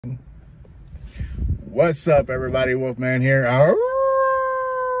What's up, everybody? Wolfman here.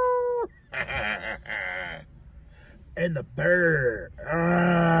 And the bird.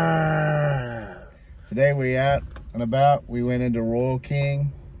 Today we out and about. We went into Royal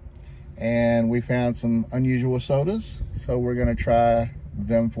King and we found some unusual sodas. So we're going to try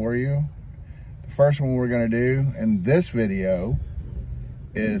them for you. The first one we're going to do in this video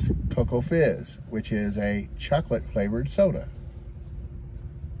is Coco Fizz, which is a chocolate flavored soda.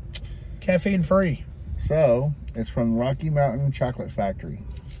 Caffeine free. So it's from Rocky Mountain Chocolate Factory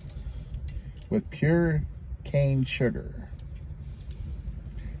with pure cane sugar.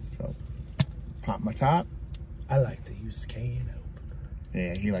 So pop my top. I like to use the can opener.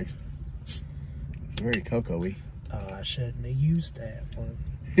 Yeah, he likes it's very cocoa-y. Oh, I shouldn't have used that one.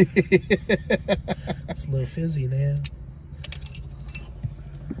 It's a little fizzy now.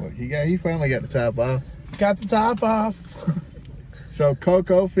 Well, he finally got the top off. Got the top off. So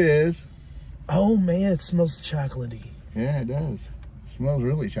Coco Fizz. Oh man, it smells chocolatey. Yeah, it does. It smells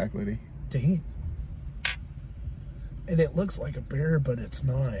really chocolatey. Dang. And it looks like a beer, but it's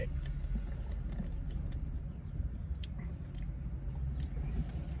not.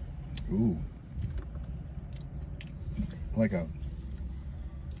 Ooh. Like a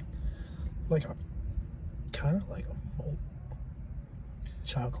kind of like a malt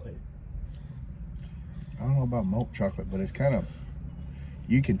chocolate. I don't know about malt chocolate, but it's kind of,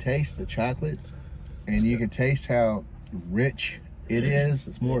 you can taste the chocolate and you can taste how rich it is.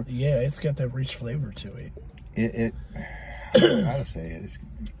 It's more, yeah, it's got that rich flavor to it. I don't know how to say it. It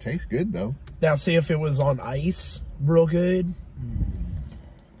tastes good though. Now see if it was on ice, real good.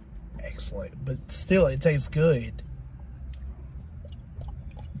 Excellent, but still it tastes good.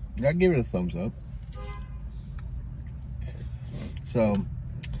 I'll give it a thumbs up. So,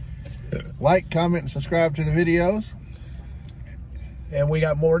 like, comment, and subscribe to the videos. And we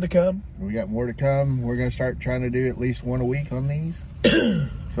got more to come. We got more to come. We're going to start trying to do at least one a week on these.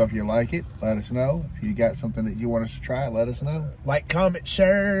 So if you like it, let us know. If you got something that you want us to try, let us know. Like, comment,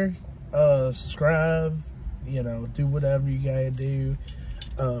 share, subscribe. You know, do whatever you got to do.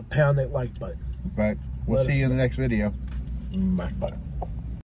 Pound that like button. But we'll see you in the next video. Bye.